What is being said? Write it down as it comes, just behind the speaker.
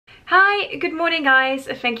Hi, good morning guys.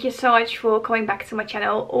 Thank you so much for coming back to my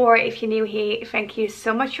channel, or if you're new here, thank you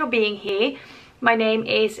so much for being here. My name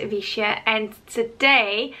is Wiesje and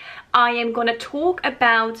today I am gonna talk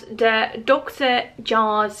about the Dr.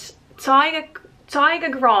 Jart's Tiger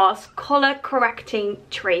Grass color correcting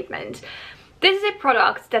treatment. This is a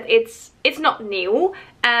product that it's not new.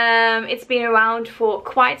 It's been around for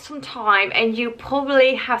quite some time and you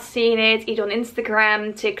probably have seen it either on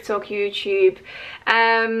Instagram, TikTok, YouTube.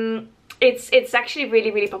 It's actually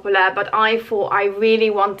really popular, but I thought I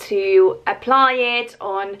really want to apply it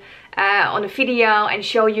on a video and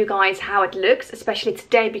show you guys how it looks, especially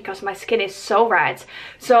today because my skin is so red.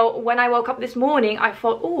 So when I woke up this morning I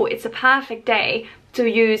thought, oh, it's a perfect day to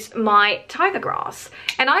use my Tiger Grass,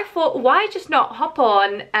 and I thought, why just not hop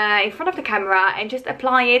on in front of the camera and just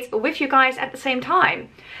apply it with you guys at the same time.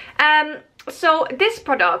 So this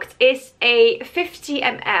product is a 50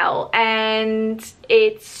 ml and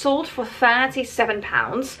it's sold for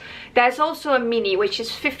 £37. There's also a mini which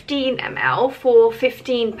is 15 ml for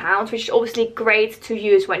 £15, which is obviously great to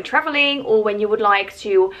use when traveling or when you would like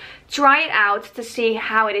to try it out to see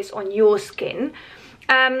how it is on your skin.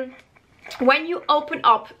 When you open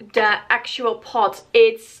up the actual pot,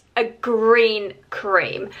 it's a green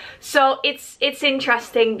cream, so it's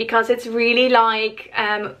interesting because it's really like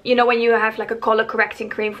you know, when you have like a color correcting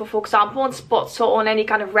cream for example on spots or on any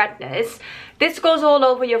kind of redness, this goes all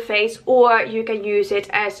over your face, or you can use it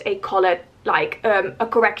as a color like a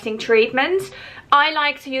correcting treatment. I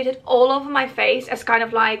like to use it all over my face as kind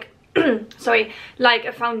of like sorry, like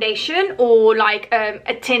a foundation or like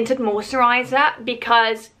a tinted moisturizer,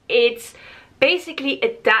 because it basically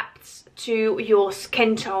adapts to your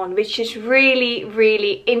skin tone, which is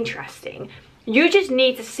really interesting. You just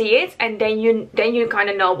need to see it and then you kind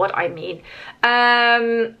of know what I mean.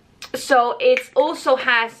 So it also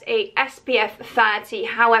has a SPF 30.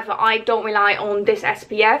 However, I don't rely on this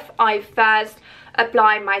SPF. I first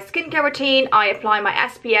apply my skincare routine, I apply my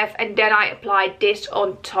SPF, and then I apply this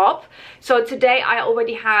on top. So today I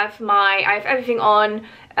already have I have everything on,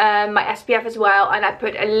 my SPF as well, and I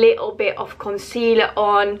put a little bit of concealer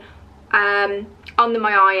on under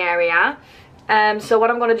my eye area. So what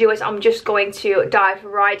I'm going to do is I'm just going to dive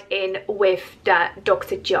right in with the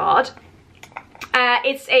Dr. Jart.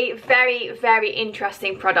 It's a very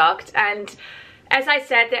interesting product, and as I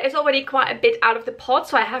said, there is already quite a bit out of the pot,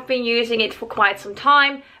 so I have been using it for quite some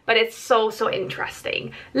time, but it's so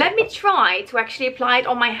interesting. Let me try to actually apply it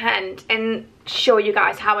on my hand and show you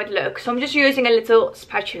guys how it looks. So I'm just using a little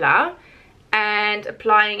spatula and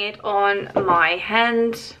applying it on my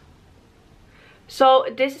hand. So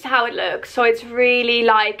this is how it looks. So it's really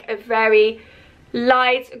like a very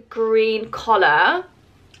light green color,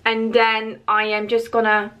 and then I am just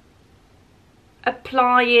gonna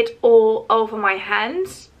apply it all over my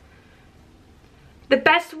hands. The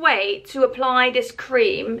best way to apply this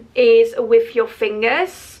cream is with your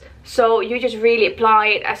fingers. So you just really apply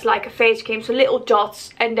it as like a face cream, so little dots,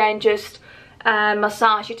 and then just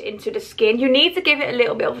massage it into the skin. You need to give it a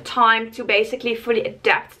little bit of time to basically fully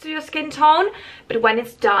adapt to your skin tone, but when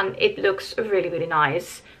it's done it looks really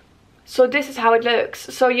nice. So this is how it looks.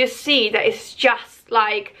 So you see that it's just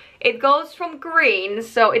like, it goes from green,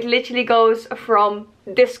 so it literally goes from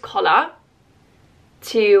this color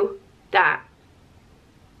to that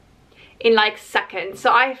in like seconds.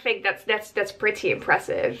 So I think that's pretty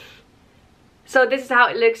impressive. So this is how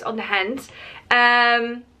it looks on the hands.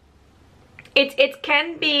 It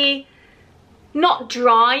can be not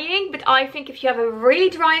drying, but I think if you have a really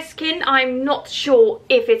dry skin, I'm not sure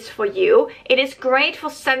if it's for you. It is great for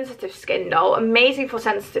sensitive skin though, amazing for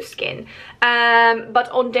sensitive skin. But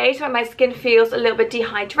on days when my skin feels a little bit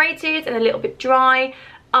dehydrated and a little bit dry,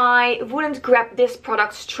 I wouldn't grab this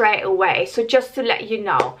product straight away. So just to let you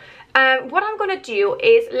know. What I'm gonna do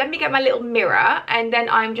is, let me get my little mirror and then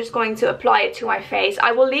I'm just going to apply it to my face.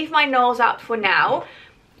 I will leave my nose out for now,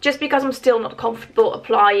 just because I'm still not comfortable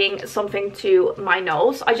applying something to my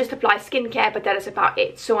nose. I just apply skincare, but that is about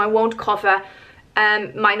it. So I won't cover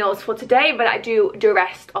my nose for today, but I do the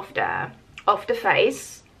rest of the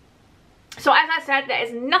face. So as I said, there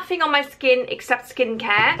is nothing on my skin except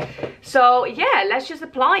skincare. So yeah, let's just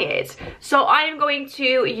apply it. So I am going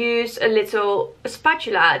to use a little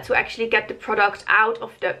spatula to actually get the product out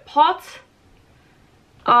of the pot.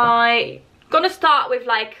 I'm gonna start with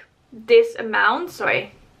like this amount,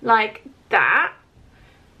 sorry, like that,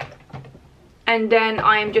 and then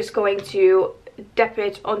I'm just going to dip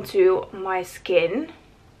it onto my skin.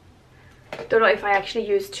 Don't know if I actually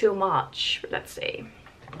use too much, but let's see.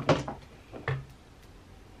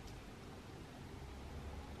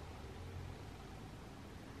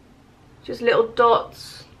 Just little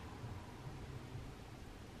dots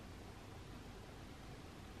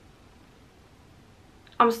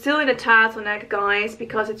I'm still in a turtleneck, guys,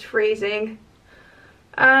 because it's freezing.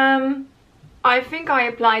 I think I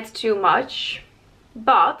applied too much,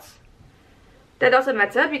 but that doesn't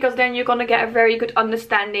matter, because then you're gonna get a very good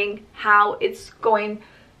understanding how it's going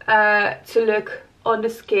to look on the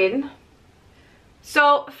skin.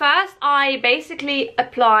 So first I basically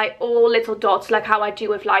apply all little dots, like how I do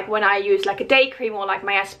with like when I use like a day cream or like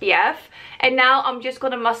my SPF, and now I'm just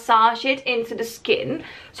gonna massage it into the skin.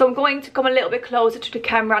 So I'm going to come a little bit closer to the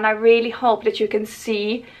camera, and I really hope that you can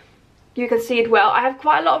see it well. I have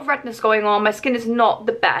quite a lot of redness going on. My skin is not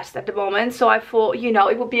the best at the moment, so I thought, you know,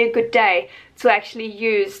 it would be a good day to actually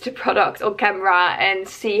use the product on camera and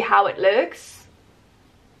see how it looks.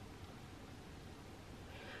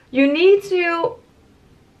 You need to,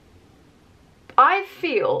 I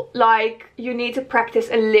feel like you need to practice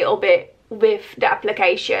a little bit with the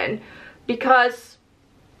application, because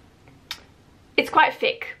it's quite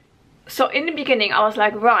thick. So in the beginning I was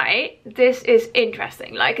like, right, this is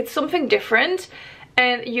interesting, like it's something different,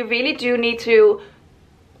 and you really do need to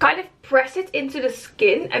kind of press it into the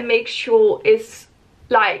skin and make sure it's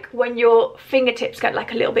like when your fingertips get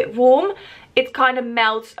like a little bit warm, it kind of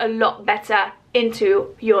melts a lot better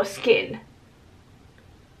into your skin.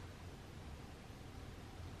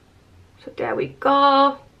 So there we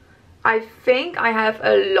go. I think I have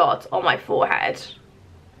a lot on my forehead.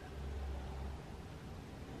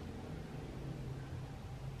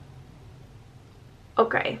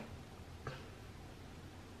 Okay.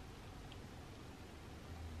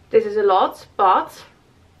 This is a lot, but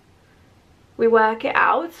we work it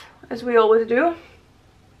out as we always do.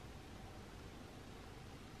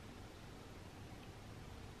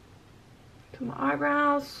 To my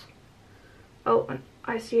eyebrows. Oh, and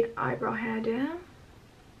I see an eyebrow hair there.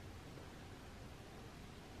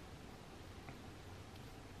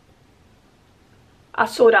 I'll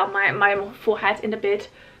sort out my forehead in a bit.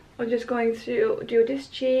 I'm just going to do this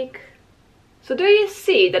cheek. So do you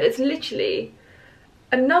see that it's literally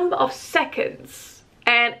a number of seconds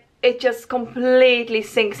and it just completely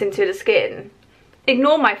sinks into the skin?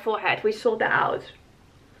 Ignore my forehead, we sort that out.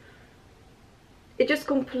 It just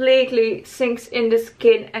completely sinks in the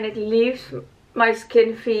skin and it leaves my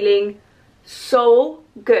skin feeling so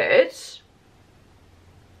good.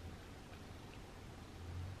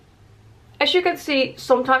 As you can see,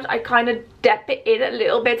 sometimes I kind of dab it in a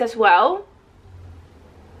little bit as well.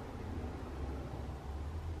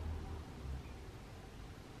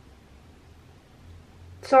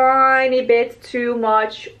 Tiny bit too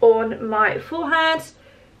much on my forehead,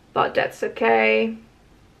 but that's okay.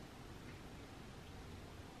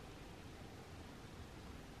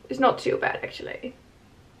 It's not too bad actually.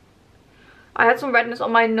 I had some redness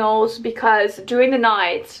on my nose because during the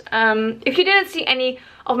night, if you didn't see any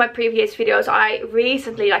of my previous videos, I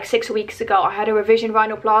recently, like 6 weeks ago, I had a revision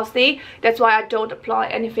rhinoplasty. That's why I don't apply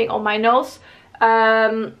anything on my nose.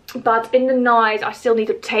 But in the night I still need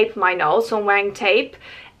to tape my nose, so I'm wearing tape.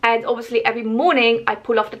 And obviously every morning I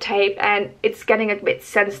pull off the tape and it's getting a bit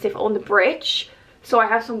sensitive on the bridge. So I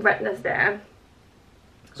have some redness there.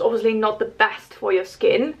 It's obviously not the best for your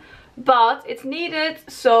skin, but it's needed,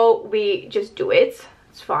 so we just do it.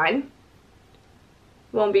 It's fine.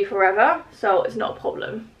 Won't be forever, so it's not a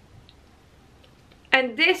problem.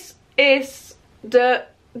 And this is the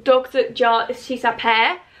Dr. Jart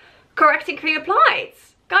Cicapair correcting cream applied.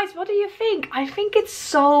 Guys, what do you think? I think it's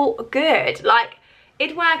so good. Like,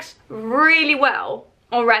 it works really well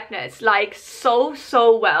on redness, like so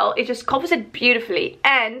well. It just covers it beautifully,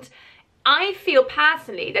 and I feel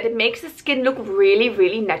personally that it makes the skin look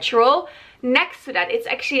really natural. Next to that, it's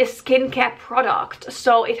actually a skincare product,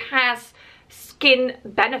 so it has skin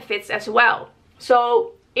benefits as well.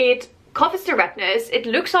 So it covers the redness, it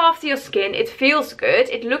looks after your skin, it feels good,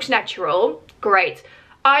 it looks natural. Great.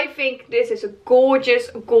 I think this is a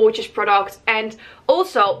gorgeous product. And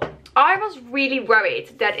also I was really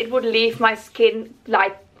worried that it would leave my skin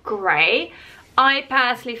like grey. I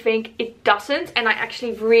personally think it doesn't, and I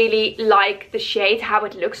actually really like the shade, how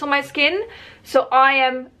it looks on my skin. So I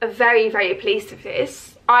am very pleased with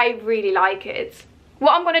this. I really like it.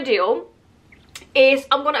 What I'm gonna do is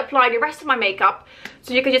I'm gonna apply the rest of my makeup,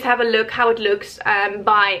 so you can just have a look how it looks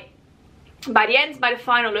by the end, by the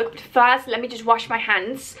final look. But first, let me just wash my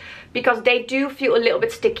hands, because they do feel a little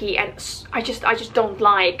bit sticky, and I just don't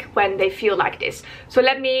like when they feel like this. So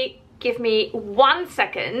give me 1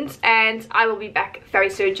 second and I will be back very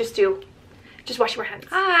soon, just wash my hands.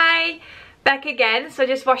 Hi! back again, so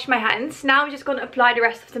just wash my hands. Now I'm just going to apply the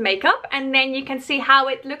rest of the makeup, and then you can see how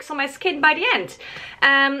it looks on my skin by the end.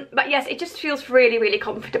 But yes, it just feels really, really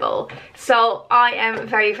comfortable, so I am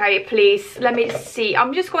very, very pleased. Let me see,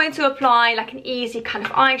 I'm just going to apply like an easy kind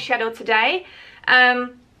of eyeshadow today.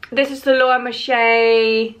 This is the Laura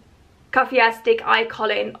Mercier Caviar Stick Eye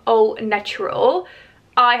Color in Au Natural.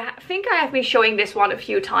 I think I have been showing this one a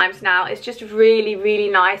few times now. It's just really, really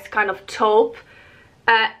nice kind of taupe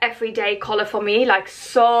everyday color for me, like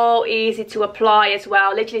so easy to apply as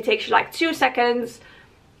well. Literally takes you like 2 seconds.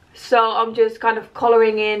 So I'm just kind of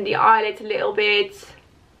coloring in the eyelid a little bit.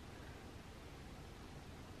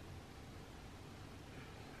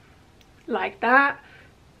 Like that.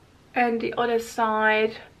 And the other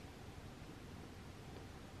side.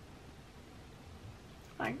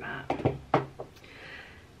 Like that.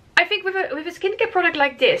 I think with a skincare product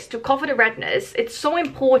like this, to cover the redness, it's so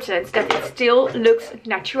important that it still looks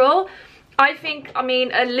natural. I think, I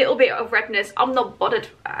mean, a little bit of redness, I'm not bothered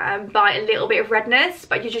by a little bit of redness,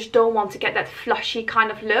 but you just don't want to get that flushy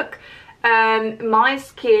kind of look. My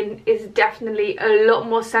skin is definitely a lot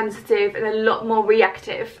more sensitive and a lot more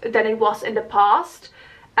reactive than it was in the past.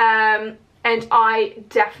 And I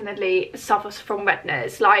definitely suffer from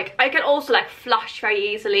redness. Like, I can also like flush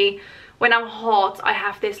very easily. When I'm hot, I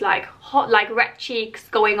have this like hot, like red cheeks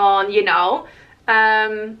going on, you know,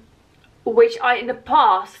 which in the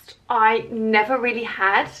past I never really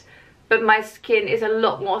had, but my skin is a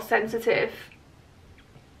lot more sensitive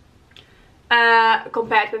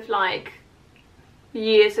compared with like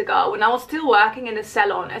years ago when I was still working in a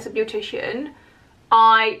salon as a beautician.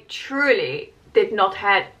 I truly did not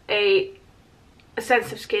have a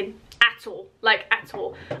sensitive skin at all, like at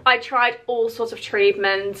all. I tried all sorts of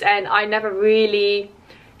treatments and I never really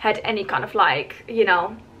had any kind of like, you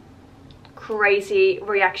know, crazy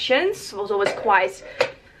reactions. It was always quite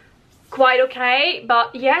okay.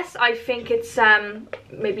 But yes, I think it's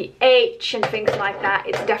maybe age and things like that.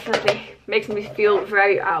 It definitely makes me feel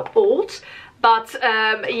very old. But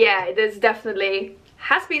yeah, there's definitely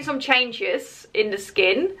has been some changes in the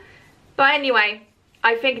skin. But anyway,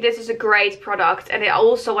 I think this is a great product, and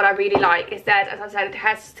also what I really like is that, as I said, it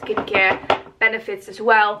has skincare benefits as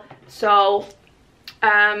well. So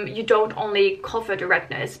you don't only cover the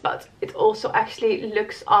redness, but it also actually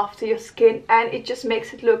looks after your skin, and it just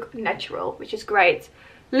makes it look natural, which is great.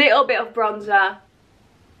 Little bit of bronzer.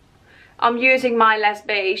 I'm using my Les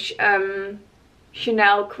Beige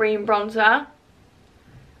Chanel cream bronzer,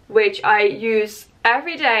 which I use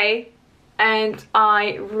every day. And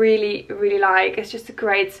I really, really like. It's just a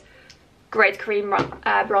great cream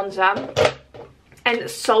bronzer. And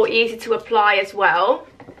so easy to apply as well.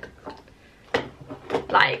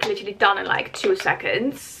 Like literally done in like 2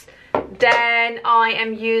 seconds. Then I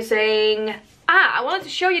am using... I wanted to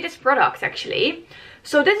show you this product actually.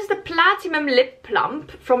 So this is the Platinum Lip Plump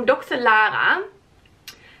from Dr. Lara.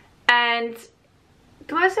 And...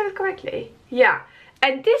 do I say it correctly? Yeah.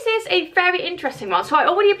 And this is a very interesting one. So I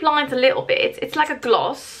already applied a little bit. It's like a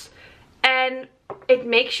gloss. And it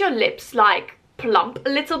makes your lips like plump a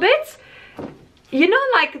little bit. You know,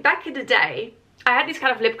 like back in the day, I had this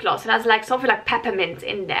kind of lip gloss. And it has like something like peppermint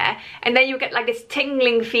in there. And then you get like this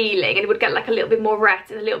tingling feeling. And it would get like a little bit more red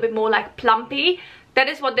and a little bit more like plumpy. That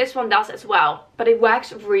is what this one does as well. But it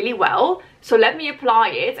works really well. So let me apply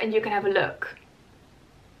it and you can have a look.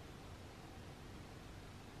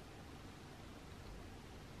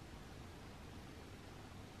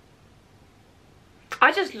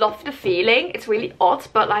 I just love the feeling. It's really odd,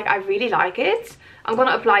 but like I really like it. I'm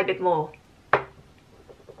gonna apply a bit more.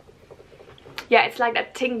 Yeah, it's like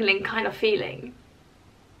that tingling kind of feeling.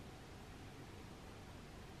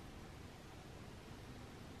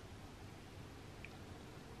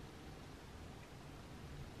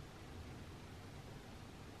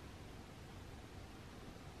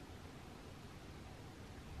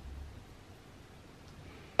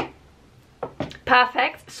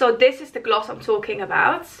 Perfect. So this is the gloss I'm talking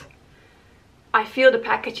about. I feel the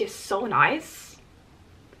package is so nice.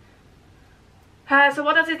 So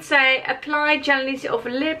what does it say? Apply gently over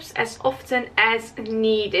lips as often as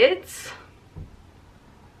needed.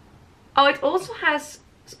 Oh, it also has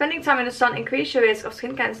spending time in the sun increase your risk of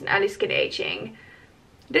skin cancer and early skin aging.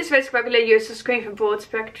 This risk regular use of screen for broad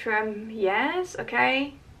spectrum. Yes,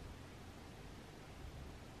 okay.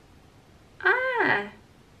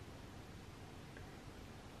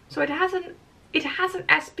 So it has an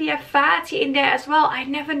SPF 30 in there as well. I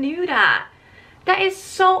never knew that. That is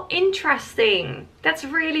so interesting. That's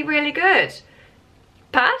really, really good.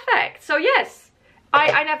 Perfect. So yes,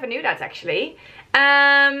 I never knew that actually.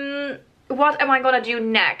 what am I gonna do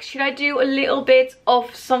next? Should I do a little bit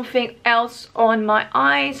of something else on my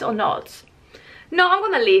eyes or not? No, I'm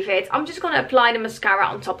gonna leave it. I'm just gonna apply the mascara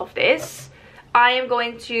on top of this. I am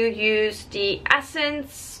going to use the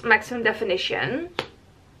Essence Maximum Definition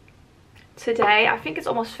today. I think it's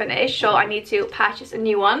almost finished, so I need to purchase a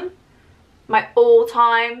new one. My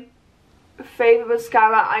all-time favorite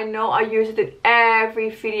mascara. I know I use it in every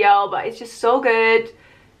video, but it's just so good.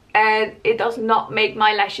 And it does not make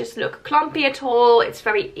my lashes look clumpy at all. It's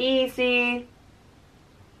very easy.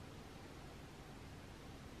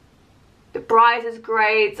 The price is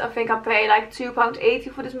great. I think I paid like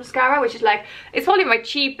 £2.80 for this mascara, which is like, it's probably my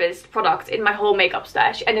cheapest product in my whole makeup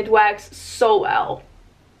stash, and it works so well.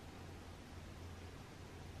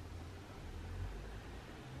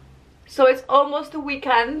 So it's almost the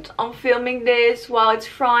weekend. I'm filming this while it's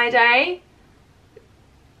Friday.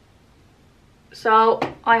 So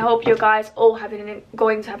I hope you guys all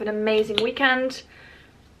going to have an amazing weekend,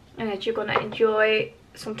 and that you're gonna enjoy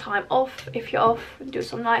some time off if you're off and do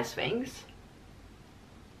some nice things.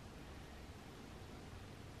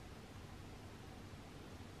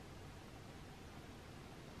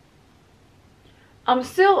 I'm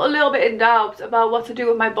still a little bit in doubt about what to do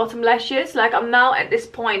with my bottom lashes. Like, I'm now at this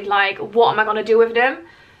point, like, what am I gonna do with them?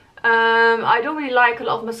 I don't really like a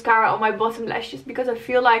lot of mascara on my bottom lashes because I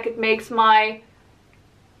feel like it makes my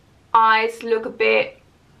eyes look a bit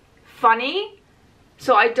funny.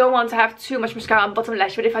 So I don't want to have too much mascara on bottom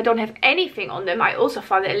lash, but if I don't have anything on them, I also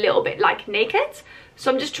find it a little bit like naked.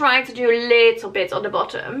 So I'm just trying to do a little bit on the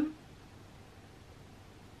bottom.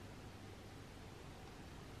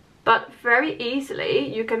 But very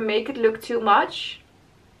easily you can make it look too much.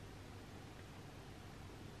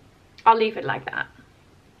 I'll leave it like that.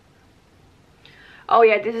 Oh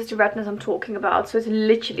yeah, this is the redness I'm talking about. So it's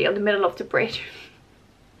literally on the middle of the bridge.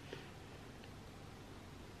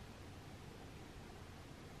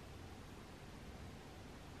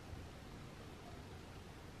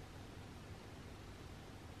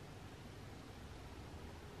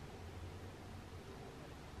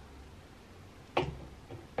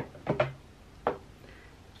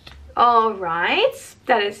 Alright,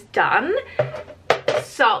 that is done.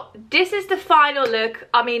 So this is the final look.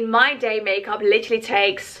 I mean, my day makeup literally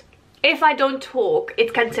takes, if I don't talk,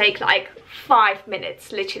 it can take like 5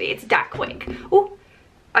 minutes. Literally, it's that quick. Oh,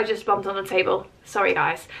 I just bumped on the table. Sorry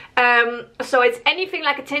guys. So it's anything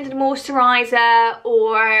like a tinted moisturizer,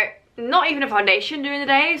 or not even a foundation during the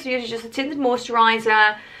day. So usually just a tinted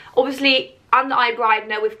moisturizer. Obviously under eye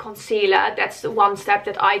brightener with concealer. That's the one step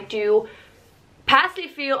that I do personally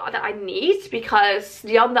feel that I need, because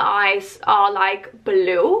the under eyes are like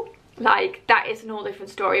blue. Like, that is a whole different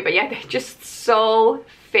story, but yeah, they're just so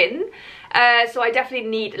thin. So I definitely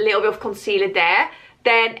need a little bit of concealer there.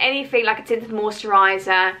 Then anything like a tinted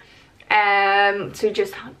moisturizer to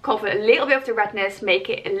just cover a little bit of the redness, make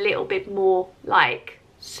it a little bit more like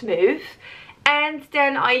smooth. And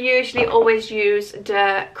then I usually always use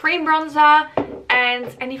the cream bronzer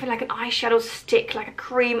and even like an eyeshadow stick, like a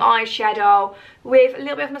cream eyeshadow with a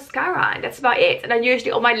little bit of mascara, and that's about it. And then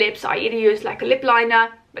usually on my lips I either use like a lip liner,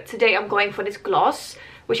 but today I'm going for this gloss,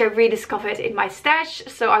 which I rediscovered in my stash,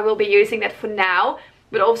 so I will be using that for now.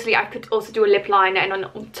 But obviously I could also do a lip liner, and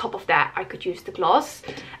on top of that I could use the gloss.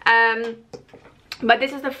 But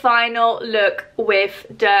this is the final look with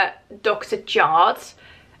the Dr. Jart.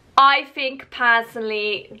 I think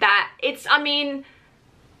personally that it's,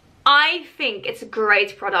 I think it's a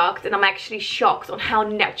great product, and I'm actually shocked on how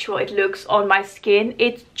natural it looks on my skin.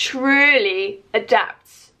 It truly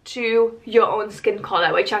adapts to your own skin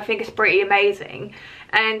color, which I think is pretty amazing.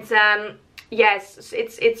 And yes,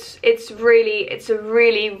 it's a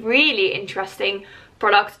really interesting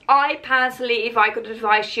product. I personally, if I could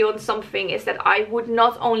advise you on something, is that I would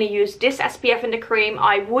not only use this SPF in the cream,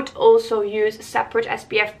 I would also use a separate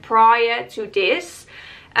SPF prior to this.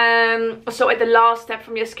 So at the last step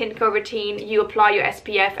from your skincare routine, you apply your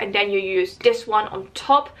SPF and then you use this one on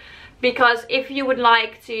top. Because if you would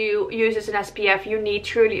like to use this in SPF, you need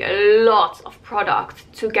truly a lot of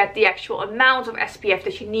product to get the actual amount of SPF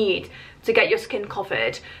that you need to get your skin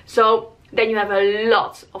covered. So then you have a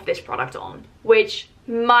lot of this product on, which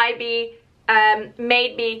might be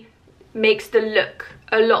maybe makes the look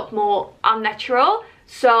a lot more unnatural.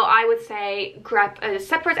 So I would say grab a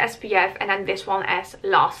separate SPF and then this one as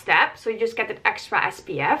last step, so you just get an extra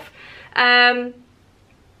SPF. I'm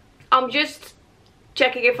just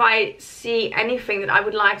checking if I see anything that I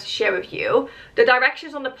would like to share with you. The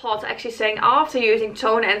directions on the pot are actually saying, after using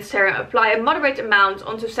toner and serum, apply a moderate amount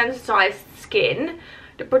onto sensitized skin.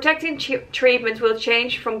 The protecting treatment will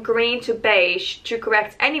change from green to beige to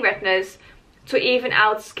correct any redness, to even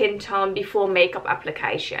out skin tone before makeup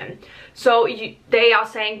application. So they are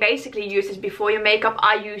saying basically use this before your makeup.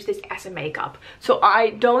 I use this as a makeup. So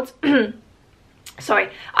I don't sorry,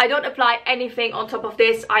 I don't apply anything on top of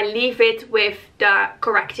this. I leave it with the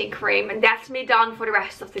correcting cream, and that's me done for the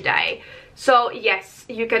rest of the day. So yes,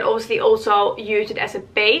 you can obviously also use it as a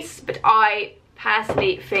base, but I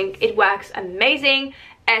personally think it works amazing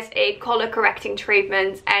as a color correcting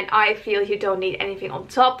treatment, and I feel you don't need anything on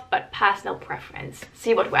top, but personal preference.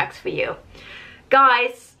 See what works for you.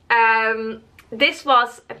 Guys, this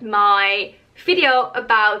was my video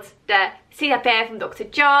about the Cicapair from Dr.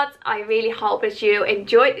 Jart. I really hope that you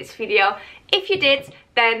enjoyed this video. If you did,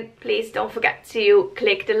 then please don't forget to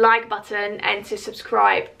click the like button and to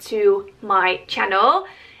subscribe to my channel.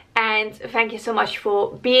 And thank you so much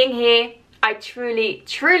for being here. I truly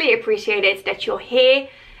appreciate it that you're here.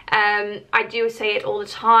 I do say it all the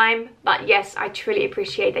time, but yes, I truly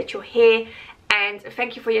appreciate that you're here, and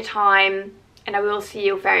thank you for your time, and I will see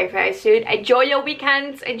you very soon. Enjoy your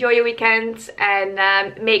weekends,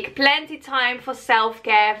 and make plenty time for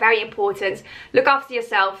self-care. Very important. Look after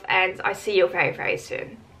yourself, and I see you very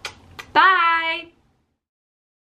soon. Bye.